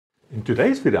In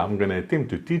today's video, I'm going to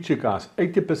attempt to teach you guys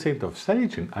 80% of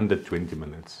Sage in under 20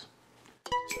 minutes.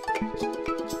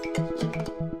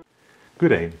 Good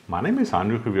day, my name is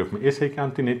Intoruduction from SA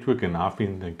Accounting Network and I've been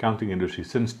in the accounting industry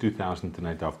since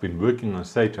 2008. I've been working on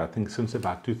Sage, I think, since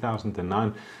about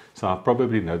 2009, so I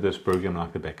probably know this program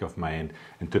like the back of my hand.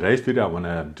 In today's video, I want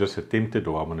to just attempt it,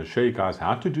 or I want to show you guys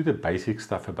how to do the basic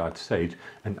stuff about Sage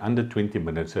in under 20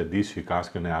 minutes. So at least you guys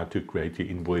can know how to create your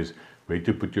invoice, where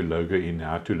to put your logo in,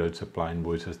 how to load supply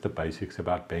invoices, the basics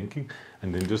about banking,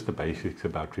 and then just the basics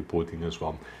about reporting as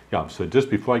well. Yeah, so just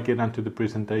before I get onto the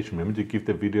presentation, remember to give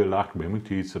the video a like, remember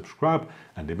to subscribe,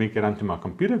 and let me get onto my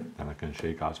computer and I can show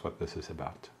you guys what this is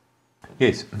about.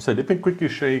 Yes, so let me quickly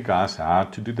show you guys how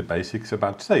to do the basics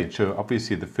about Sage. So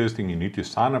obviously the first thing, you need to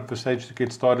sign up for Sage to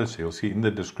get started. So you'll see in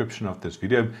the description of this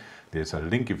video, there's a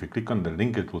link. If you click on the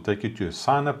link, it will take you to a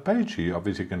sign up page. You're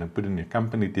obviously going to put in your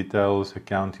company details,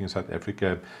 accounting, South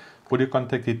Africa, all your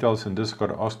contact details, and just got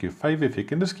to ask you a favor. If you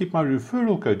can just keep my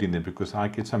referral code in there, because I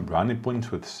get some brownie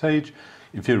points with Sage.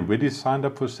 If you're already signed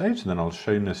up for Sage, then I'll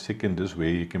show you in a second just where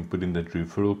you can put in that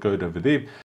referral code over there.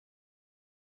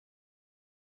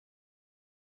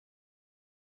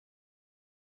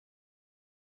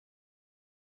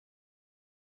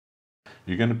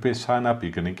 You're going to press sign up,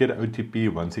 you're going to get an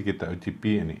OTP. Once you get the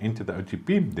OTP and you enter the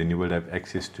OTP, then you will have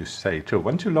access to Sage. So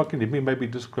once you log in, let me maybe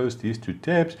just close these two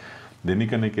tabs. Then you're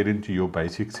going to get into your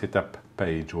basic setup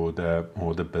page or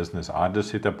the business. I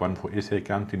just set up one for SA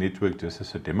Accounting Network just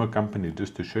as a demo company,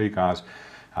 just to show you guys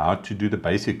how to do the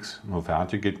basics of how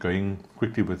to get going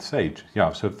quickly with Sage.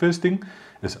 Yeah, so first thing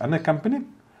is under company.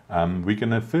 We're going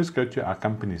to first go to our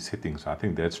company settings. I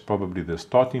think that's probably the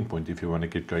starting point if you want to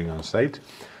get going on Sage.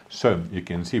 So you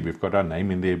can see we've got our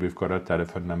name in there, we've got our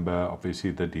telephone number,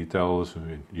 obviously the details.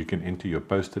 You can enter your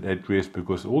posted address,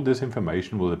 because all this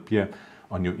information will appear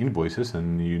on your invoices,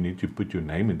 and you need to put your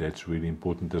name in. That's really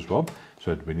important as well,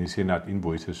 so that when you send out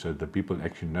invoices, so the people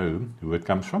actually know who it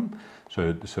comes from.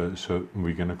 So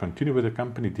we're going to continue with the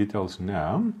company details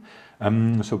now.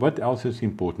 So what else is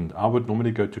important? I would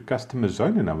normally go to customer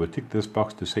zone and I would tick this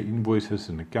box to say invoices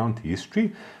and account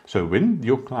history. So when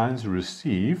your clients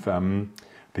receive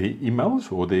their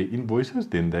emails or their invoices,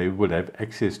 then they will have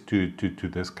access to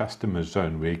this customer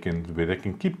zone where they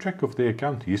can keep track of their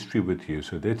account history with you.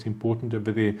 So that's important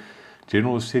over there.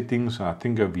 General settings, I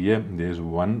think over here there's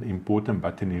one important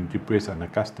button you need to press under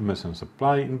customers and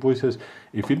supply invoices.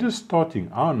 If you're just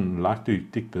starting, I like to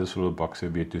tick this little box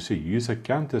over here to say use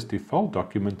account as default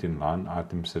document in line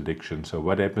item selection. So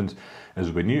what happens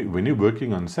is when you're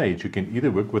working on Sage, you can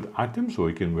either work with items or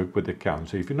you can work with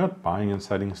accounts. So if you're not buying and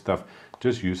selling stuff,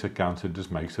 just use accounts. It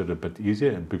just makes it a bit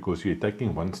easier, because you're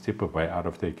taking one step away out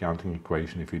of the accounting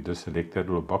equation if you just select that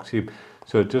little box here.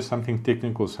 So just something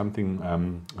technical, something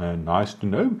nice to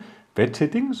know. VAT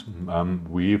settings,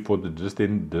 for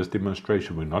this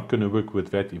demonstration, we're not going to work with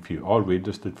VAT. If you are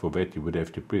registered for VAT, you would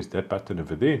have to press that button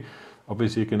over there.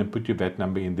 Obviously, you're going to put your VAT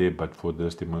number in there, but for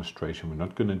this demonstration, we're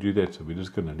not going to do that. So we're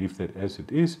just going to leave that as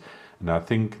it is. And I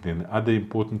think then the other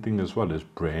important thing as well is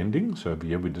branding. So over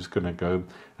here, we're just going to go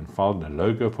and file the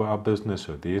logo for our business.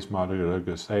 So there's my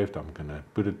logo saved. I'm going to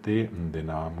put it there, and then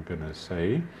I'm going to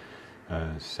say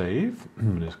save.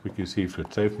 Let's quickly see if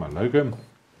it saved my logo.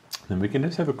 Then we can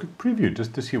just have a quick preview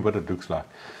just to see what it looks like.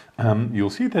 You'll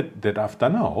see that I've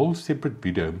done a whole separate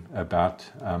video about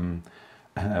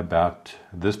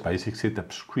this basic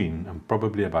setup screen, and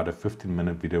probably about a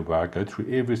 15-minute video where I go through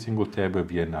every single tab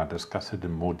over here and I discuss it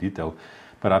in more detail.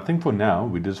 But I think for now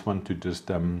we just want to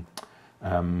just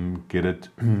get it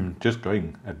just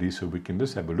going, at least, so we can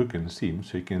just have a look and see.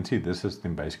 So you can see this is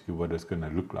then basically what it's going to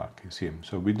look like. You see,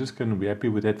 so we're just going to be happy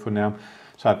with that for now.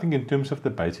 So I think in terms of the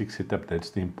basic setup,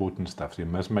 that's the important stuff. So you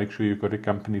must make sure you've got the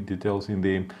company details in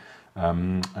there,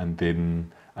 and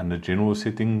then under general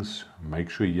settings, make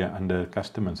sure you're under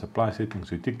customer and supply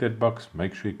settings. You tick that box,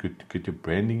 make sure you get your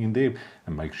branding in there,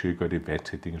 and make sure you got your VAT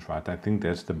settings right. I think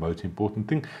that's the most important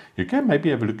thing. You can maybe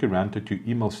have a look around at your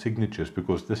email signatures,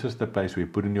 because this is the place where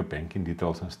you put in your banking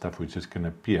details and stuff, which is going to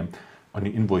appear on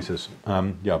your invoices.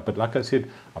 Yeah, but like I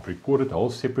said, I've recorded a whole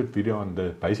separate video on the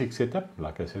basic setup.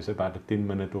 Like I said, it's about a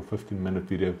 10-minute or 15-minute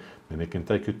video. Then you can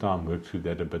take your time, work through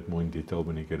that a bit more in detail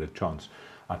when you get a chance.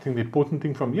 I think the important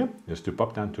thing from here is to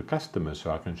pop down to customers,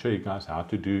 so I can show you guys how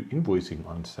to do invoicing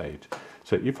on Sage.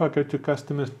 So if I go to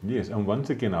customers, yes, and once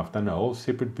again, I've done a whole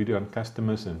separate video on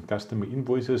customers and customer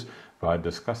invoices where I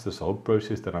discuss this whole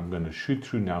process that I'm going to shoot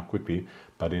through now quickly,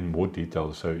 but in more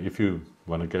detail. So if you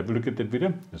want to go have a look at that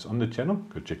video, it's on the channel,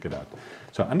 go check it out.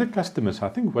 So under customers, I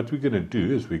think what we're going to do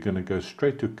is we're going to go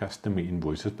straight to customer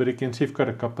invoices, but you can see you've got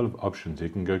a couple of options. You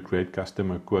can go create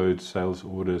customer quotes, sales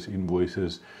orders,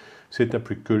 invoices, set up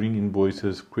recurring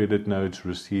invoices, credit notes,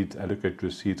 receipts, allocate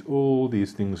receipts, all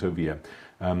these things over here.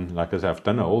 Like I said, I've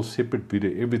done a whole separate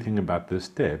video, everything about this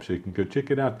tab, so you can go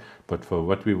check it out. But for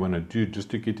what we want to do, just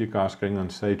to get you guys going on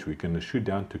stage, we're going to shoot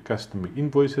down to customer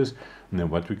invoices, and then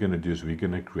what we're going to do is we're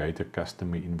going to create a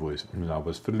customer invoice. And I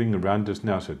was fiddling around this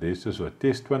now, so there's just a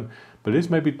test one, but let's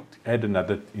maybe add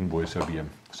another invoice over here,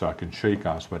 so I can show you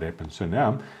guys what happens. So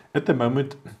now, at the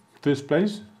moment, first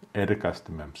place, add a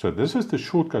customer. So this is the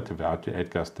shortcut of how to add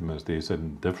customers. There's a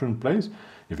different place.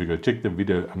 If you go check the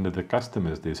video under the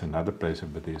customers, there's another place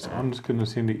over there. So I'm just going to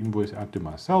send the invoice out to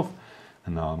myself,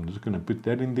 and now I'm just going to put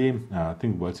that in there. Now I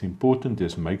think what's important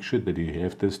is make sure that you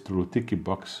have this little ticky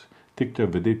box ticked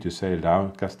over there to say allow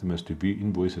customers to view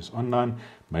invoices online.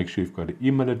 Make sure you've got an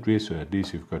email address, so at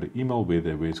least you've got an email where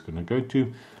it's going to go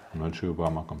to. I'm not sure why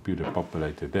my computer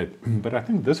populated that, but I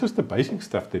think this is the basic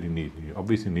stuff that you need. You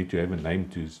obviously need to have a name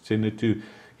to send it to.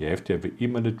 You have to have an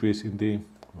email address in there.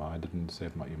 Well, I didn't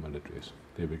save my email address.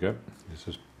 There we go. Let's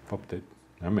just pop that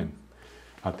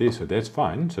out there. So that's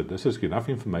fine. So this is enough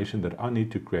information that I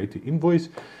need to create the invoice.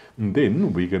 And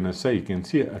then we're going to say, you can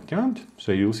see account.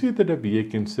 So you'll see that over here you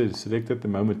can select at the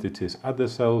moment it says other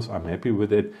sales. I'm happy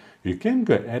with it. You can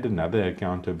go add another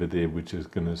account over there, which is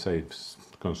going to say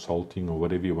consulting or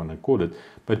whatever you want to call it.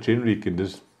 But generally you can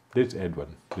just, let's add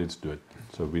one. Let's do it.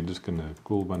 So we're just going to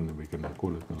call one, and we're going to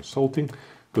call it consulting,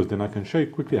 because then I can show you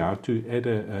quickly how to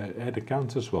add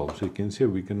accounts as well. So you can see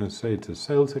we're going to say it's a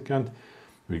sales account.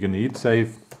 We're going to hit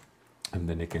save, and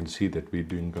then you can see that we're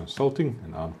doing consulting,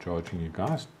 and I'm charging you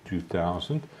guys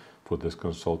 2,000 for this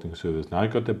consulting service. Now I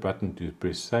got the button to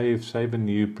press save, save a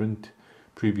new, print,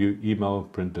 preview, email,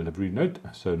 print, delivery note.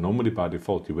 So normally by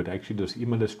default you would actually just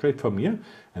email it straight from here,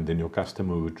 and then your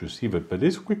customer would receive it. But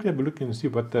let's quickly have a look and see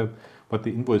what the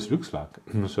invoice looks like.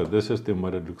 So this is then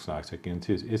what it looks like. So you can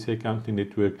see it's SA Accounting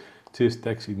Network, it says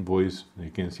tax invoice.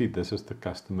 You can see this is the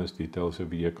customer's details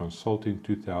over here, consulting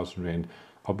 2,000 Rand.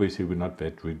 Obviously we're not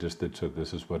VAT registered, so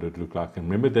this is what it looked like. And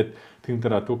remember that thing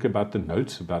that I talk about the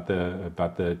notes, about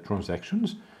the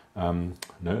transactions,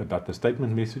 about the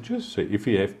statement messages. So if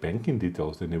you have banking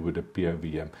details, then it would appear over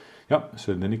here. Yeah,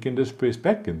 so then you can just press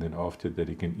back, and then after that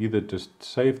you can either just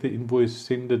save the invoice,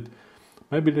 send it,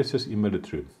 maybe let's just email it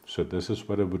through. So this is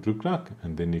what it would look like,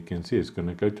 and then you can see it's going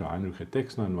to go to Heinrich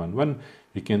Tax 911.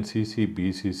 You can CC,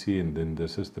 BCC, and then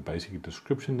this is the basic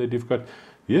description that you've got.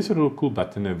 Here's a little cool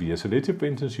button over here. So let's say, for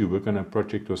instance, you work on a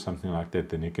project or something like that,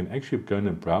 then you can actually go in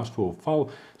and browse for a file.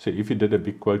 So if you did a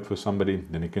big quote for somebody,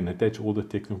 then you can attach all the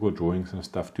technical drawings and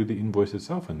stuff to the invoice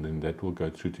itself, and then that will go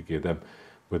through together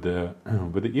with the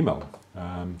email.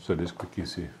 So let's quickly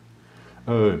see.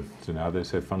 Oh, so now they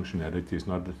say functionality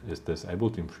is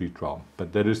disabled in free trial.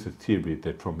 But that is the theory,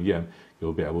 that from here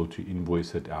you'll be able to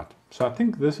invoice it out. So I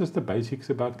think this is the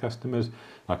basics about customers.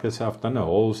 Like I said, I've done a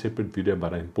whole separate video, but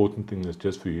the important thing is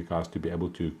just for you guys to be able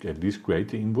to at least create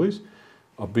the invoice.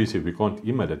 Obviously we can't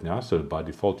email it now, so by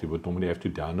default you would normally have to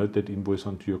download that invoice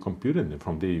onto your computer, and then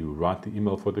from there you write the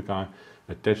email for the guy,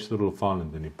 attach the little file,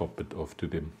 and then you pop it off to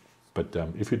them. But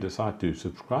if you decide to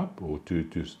subscribe or to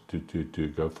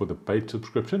go for the paid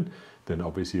subscription, then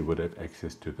obviously you would have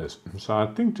access to this. So I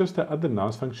think just the other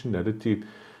nice functionality,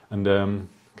 and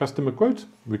customer quotes,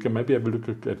 we can maybe have a look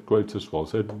at quotes as well.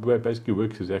 So it basically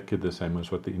works exactly the same as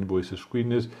what the invoices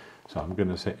screen is. So I'm going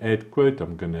to say add quote.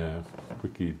 I'm going to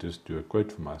quickly just do a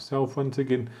quote for myself once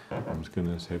again. I'm just going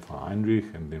to say for Heinrich,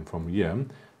 and then from here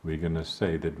we're going to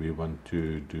say that we want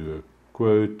to do a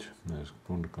quote, there's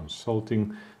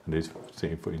consulting, and let's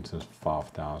say for instance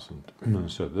 5,000.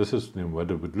 So this is then what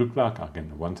it would look like. I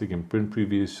can once again print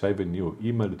preview, save a new,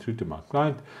 email it through to my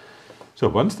client. So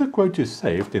once the quote is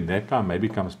saved, then that guy maybe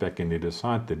comes back and they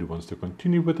decide that he wants to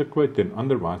continue with the quote. Then on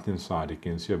the right hand side you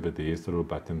can see over there is the little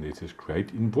button that says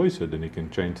create invoice, so then you can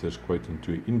change this quote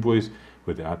into an invoice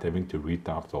without having to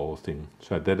retype the whole thing.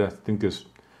 So that I think is,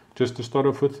 just to start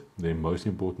off with, the most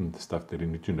important stuff that you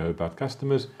need to know about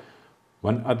customers.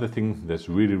 One other thing that's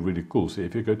really, really cool, so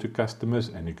if you go to customers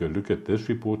and you go look at this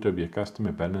report of your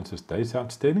customer balances days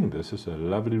outstanding, this is a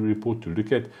lovely report to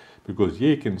look at, because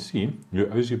here you can see you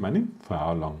owes you money for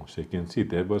how long. So you can see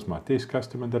that was my test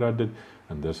customer that I did,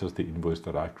 and this is the invoice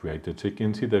that I created. So you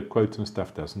can see the quotes and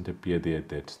stuff doesn't appear there at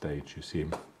that stage, you see.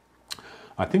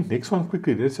 I think next one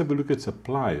quickly, let's have a look at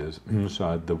suppliers.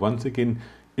 So once again,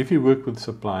 if you work with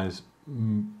suppliers,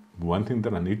 one thing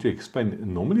that I need to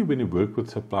explain, normally when you work with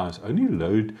suppliers, only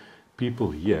load people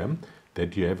here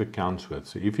that you have accounts with.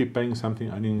 So if you're paying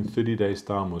something only in 30 days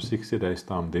time or 60 days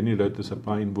time, then you load the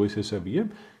supply invoices over here.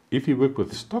 If you work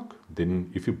with stock,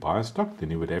 then if you buy stock, then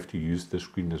you would have to use the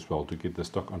screen as well to get the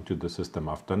stock onto the system.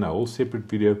 I've done a whole separate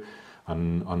video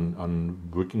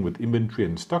on working with inventory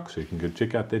and stock, so you can go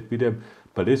check out that video.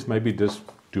 But let's maybe just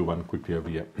do one quickly over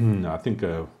here. I think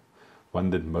one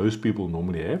that most people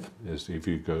normally have is if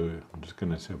you go, I'm just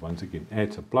going to say once again,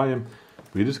 add supplier.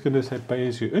 We're just going to say pay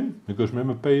as you earn, because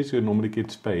remember, pay as you earn normally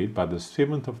gets paid by the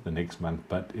 7th of the next month,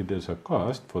 but it is a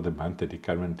cost for the month that you're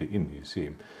currently in, you see.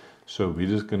 So we're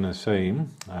just going to say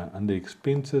under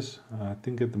expenses, I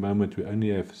think at the moment we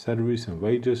only have salaries and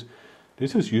wages.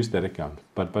 Let's just use that account.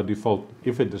 But by default,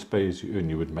 if it is pay as you earn,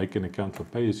 you would make an account for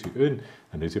pay as you earn.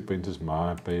 And as for instance,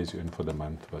 my pay as you earn for the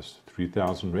month was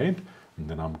 3,000 Rand. And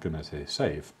then I'm going to say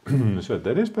save. So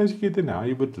that is basically then how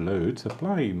you would load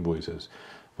supply invoices.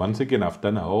 Once again, I've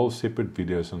done a whole separate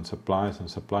videos on suppliers and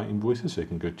supply invoices, so you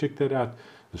can go check that out.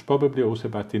 It's probably also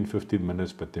about 10-15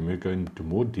 minutes, but then we'll go into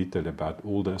more detail about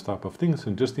all those type of things.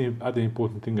 And just the other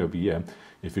important thing over here,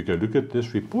 if you go look at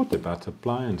this report about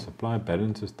supply and supply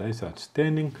balances days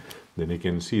outstanding, then you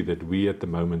can see that we at the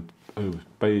moment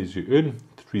pay as you earn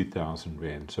 3,000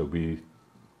 Rand. So we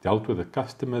dealt with the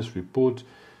customers' reports,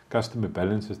 customer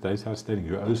balances days outstanding,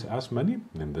 who owes us money,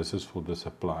 and this is for the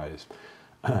suppliers.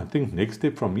 I think next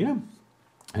step from here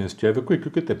is to have a quick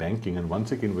look at the banking. And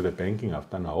once again, with the banking, I've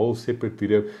done a whole separate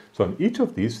video. So on each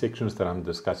of these sections that I'm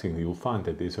discussing, you'll find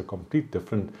that there's a complete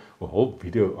different or whole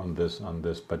video on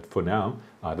this. But for now,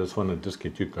 I just want to just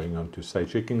get you going on to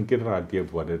Sage so you can get an idea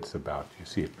of what it's about. You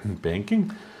see,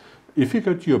 banking. If you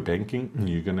go to your banking,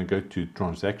 you're going to go to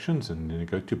transactions and then you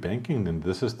go to banking, then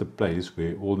this is the place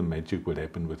where all the magic will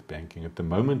happen with banking. At the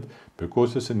moment,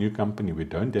 because it's a new company, we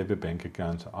don't have a bank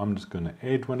account, so I'm just going to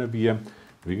add one over here.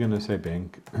 We're going to say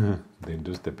bank, then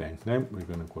just the bank name. We're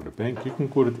going to call it bank. You can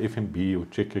call it FNB or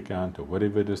check account or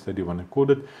whatever it is that you want to call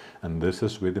it. And this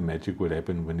is where the magic will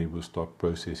happen when it will start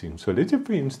processing. So let's say,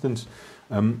 for instance,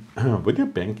 with your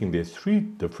banking, there's 3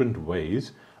 different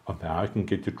ways of how I can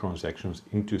get your transactions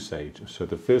into Sage. So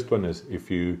the first one is if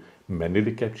you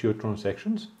manually capture your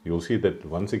transactions. You'll see that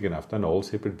once again, I've done a whole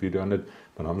separate video on it,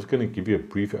 but I'm just going to give you a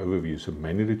brief overview. So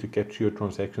manually to capture your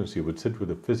transactions, you would sit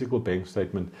with a physical bank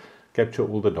statement, capture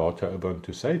all the data over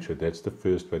onto Sage. So that's the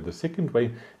first way. The second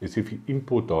way is if you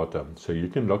import data. So you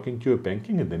can log into your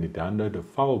banking and then you download a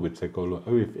file which they call an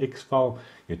OFX file.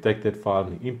 You take that file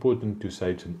and import it into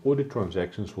Sage and all the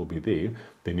transactions will be there.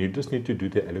 Then you just need to do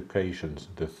the allocations.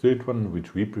 The third one,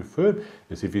 which we prefer,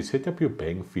 is if you set up your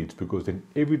bank feeds, because then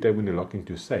every day when you log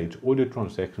into Sage, all your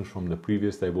transactions from the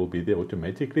previous day will be there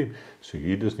automatically. So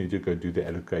you just need to go do the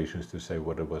allocations to say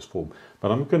what it was for.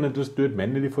 But I'm going to just do it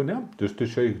manually for now, just to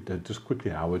show you that just quickly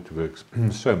how it works.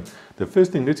 So the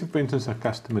first thing, let's say for instance a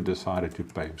customer decided to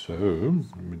pay. So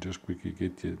let me just quickly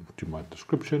get to my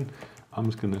description. I'm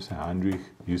just going to say Heinrich.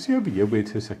 You see over here where it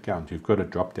says account, you've got a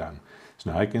drop down.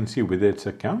 So now I can see whether it's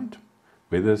account,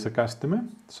 whether it's a customer,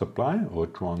 supplier or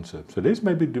transfer. So let's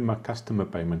maybe do my customer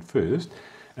payment first.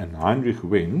 And Heinrich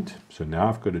went, so now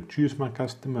I've got to choose my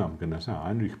customer. I'm going to say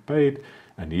Heinrich paid,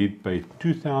 and he paid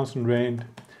 2,000 Rand.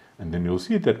 And then you'll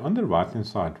see that on the right hand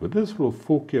side, with this little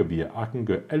fork over here, I can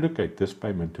go allocate this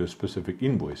payment to a specific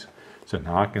invoice. So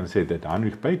now I can say that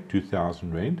Heinrich paid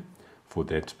 2,000 Rand for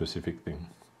that specific thing.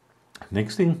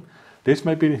 Next thing, let's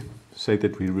maybe say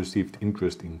that we received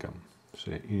interest income.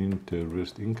 So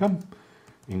interest income.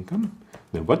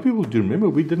 Then what we will do, remember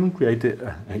we didn't create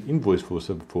an invoice for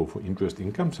interest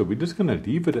income, so we're just going to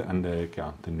leave it under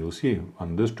account. And you'll see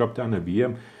on this drop down over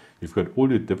here, you've got all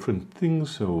the different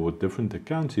things or different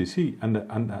accounts. You see under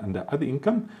other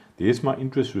income, there's my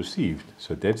interest received.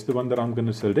 So that's the one that I'm going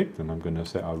to select, and I'm going to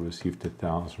say I received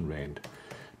 1,000 Rand.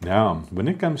 Now, when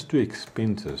it comes to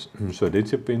expenses, so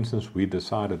let's say for instance we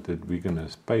decided that we're going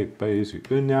to pay as you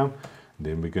earn now.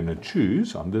 Then we're going to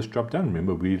choose on this drop down.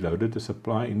 Remember, we loaded the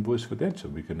supplier invoice for that. So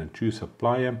we're going to choose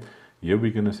supplier. Here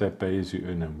we're going to say pay as you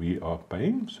earn, and we are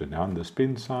paying. So now on the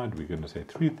spend side, we're going to say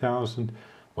 3,000.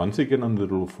 Once again, on the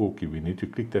little forky, we need to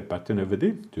click that button over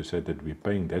there to say that we're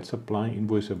paying that supplier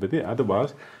invoice over there.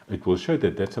 Otherwise, it will show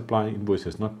that that supplier invoice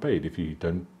is not paid if you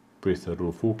don't press the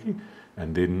little forky.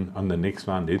 And then on the next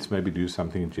one, let's maybe do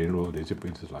something general. There's for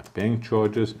instance like bank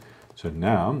charges. So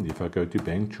now, if I go to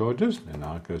bank charges, and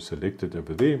I go select it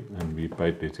over there, and we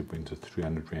paid, let's say, for instance,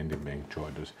 300 Rand in bank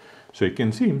charges. So you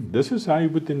can see, this is how you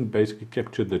would then basically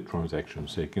capture the transaction.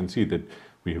 So you can see that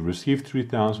we received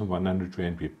 3,100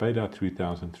 Rand, we paid out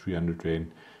 3,300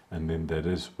 Rand, and then that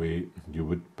is where you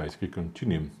would basically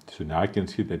continue. So now I can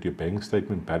see that your bank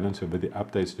statement balance over the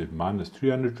updates to minus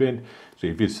 300 Rand. So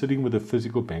if you're sitting with a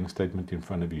physical bank statement in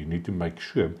front of you, you need to make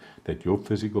sure that your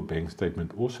physical bank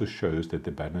statement also shows that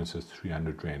the balance is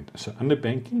 300 Rand. So under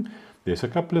banking, there's a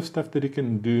couple of stuff that you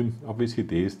can do. Obviously,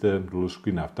 there's the little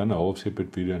screen. I've done a whole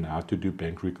separate video on how to do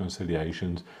bank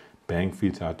reconciliations, bank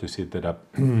feeds, how to set that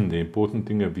up. The important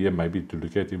thing over here maybe to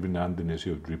look at every now and then is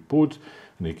your reports,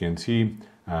 and you can see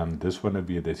this one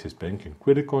over here that says bank and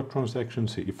credit card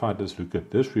transactions. So if I just look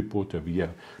at this report over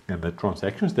here, now the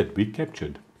transactions that we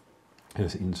captured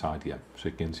is inside here. So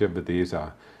you can see over there is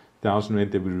our 1,000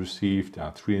 rand that we received,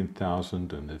 our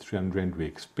 3,000 and the 300 rand we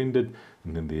expended,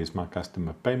 and then there's my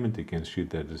customer payment. You can see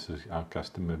that this is our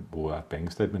customer or our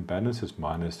bank statement balance is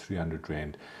minus 300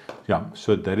 rand. Yeah,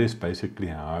 so that is basically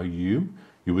how you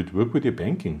would work with your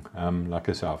banking. Like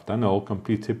I said, I've done a whole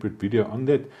complete separate video on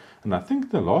that. And I think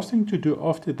the last thing to do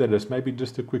after that is maybe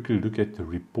just to quickly look at the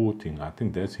reporting. I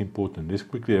think that's important. Let's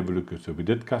quickly have a look. So we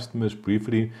did customers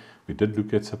briefly. We did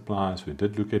look at suppliers. We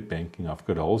did look at banking. I've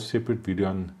got a whole separate video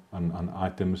on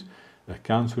items.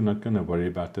 Accounts we're not going to worry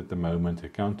about at the moment.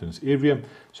 Accountants area.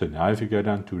 So now if you go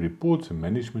down to reports and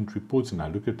management reports and I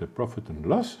look at the profit and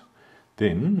loss,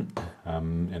 then,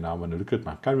 and I want to look at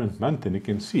my current month, and you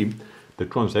can see the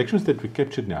transactions that we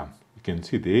captured now. You can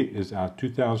see there is our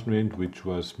 2,000 rand, which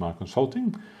was my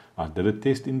consulting. I did a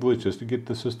test invoice just to get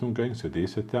the system going. So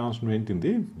there's 1,000 rand in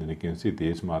there. Then you can see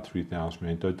there's my 3,000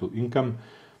 rand total income.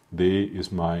 There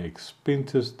is my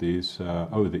expenses. There's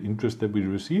the interest that we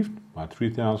received. My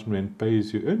 3,000 rand pay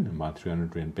as you earn, and my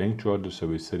 300 rand bank charges. So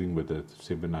we're sitting with a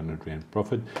 700 rand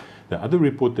profit. The other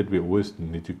report that we always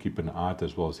need to keep an eye at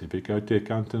as well is if you go to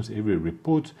accountants, every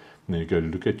report, and then you go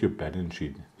look at your balance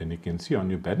sheet. Then you can see on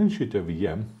your balance sheet over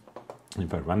here,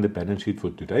 if I run the balance sheet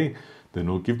for today, then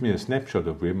it'll give me a snapshot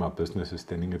of where my business is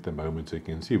standing at the moment. So you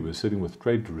can see we're sitting with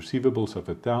trade receivables of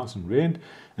 1,000 rand,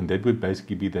 and that would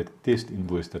basically be that test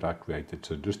invoice that I created.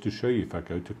 So just to show you, if I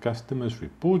go to customers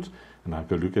reports, and I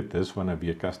go look at this one over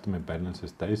here, customer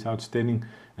balances days outstanding,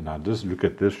 and I just look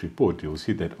at this report, you'll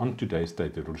see that on today's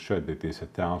date, it will show that there's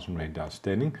 1,000 rand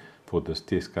outstanding for this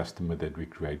test customer that we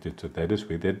created. So that is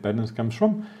where that balance comes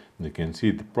from. And you can see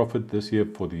the profit this year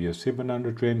for the year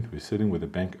 700 rand. We're sitting with a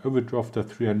bank overdraft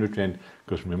of 300 rand,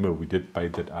 because remember we did pay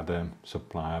that other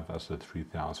supplier of us at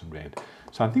 3,000 rand.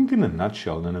 So I think in a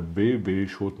nutshell, in a very, very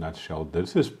short nutshell,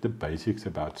 this is the basics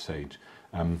about Sage.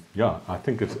 I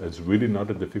think it's really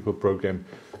not a difficult program.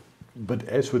 But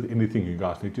as with anything, you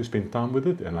guys need to spend time with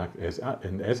it. And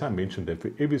as I mentioned, that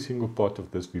for every single part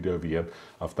of this video over here,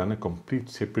 I've done a complete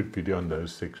separate video on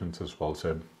those sections as well.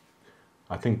 So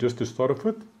I think just to start off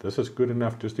with, this is good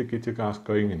enough just to get you guys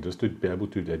going and just to be able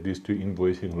to at least do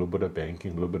invoicing, a little bit of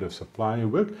banking, a little bit of supplier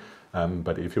work.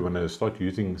 But if you want to start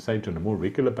using Sage on a more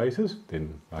regular basis,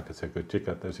 then like I said, go check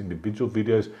out those individual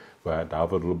videos where I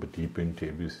dive a little bit deeper into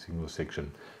every single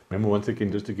section. Remember, once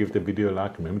again, just to give the video a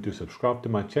like, remember to subscribe to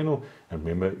my channel, and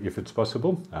remember, if it's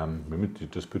possible, remember to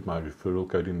just put my referral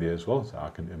code in there as well, so I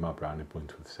can earn my brownie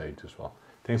points with Sage as well.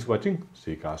 Thanks for watching.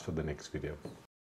 See you guys for the next video.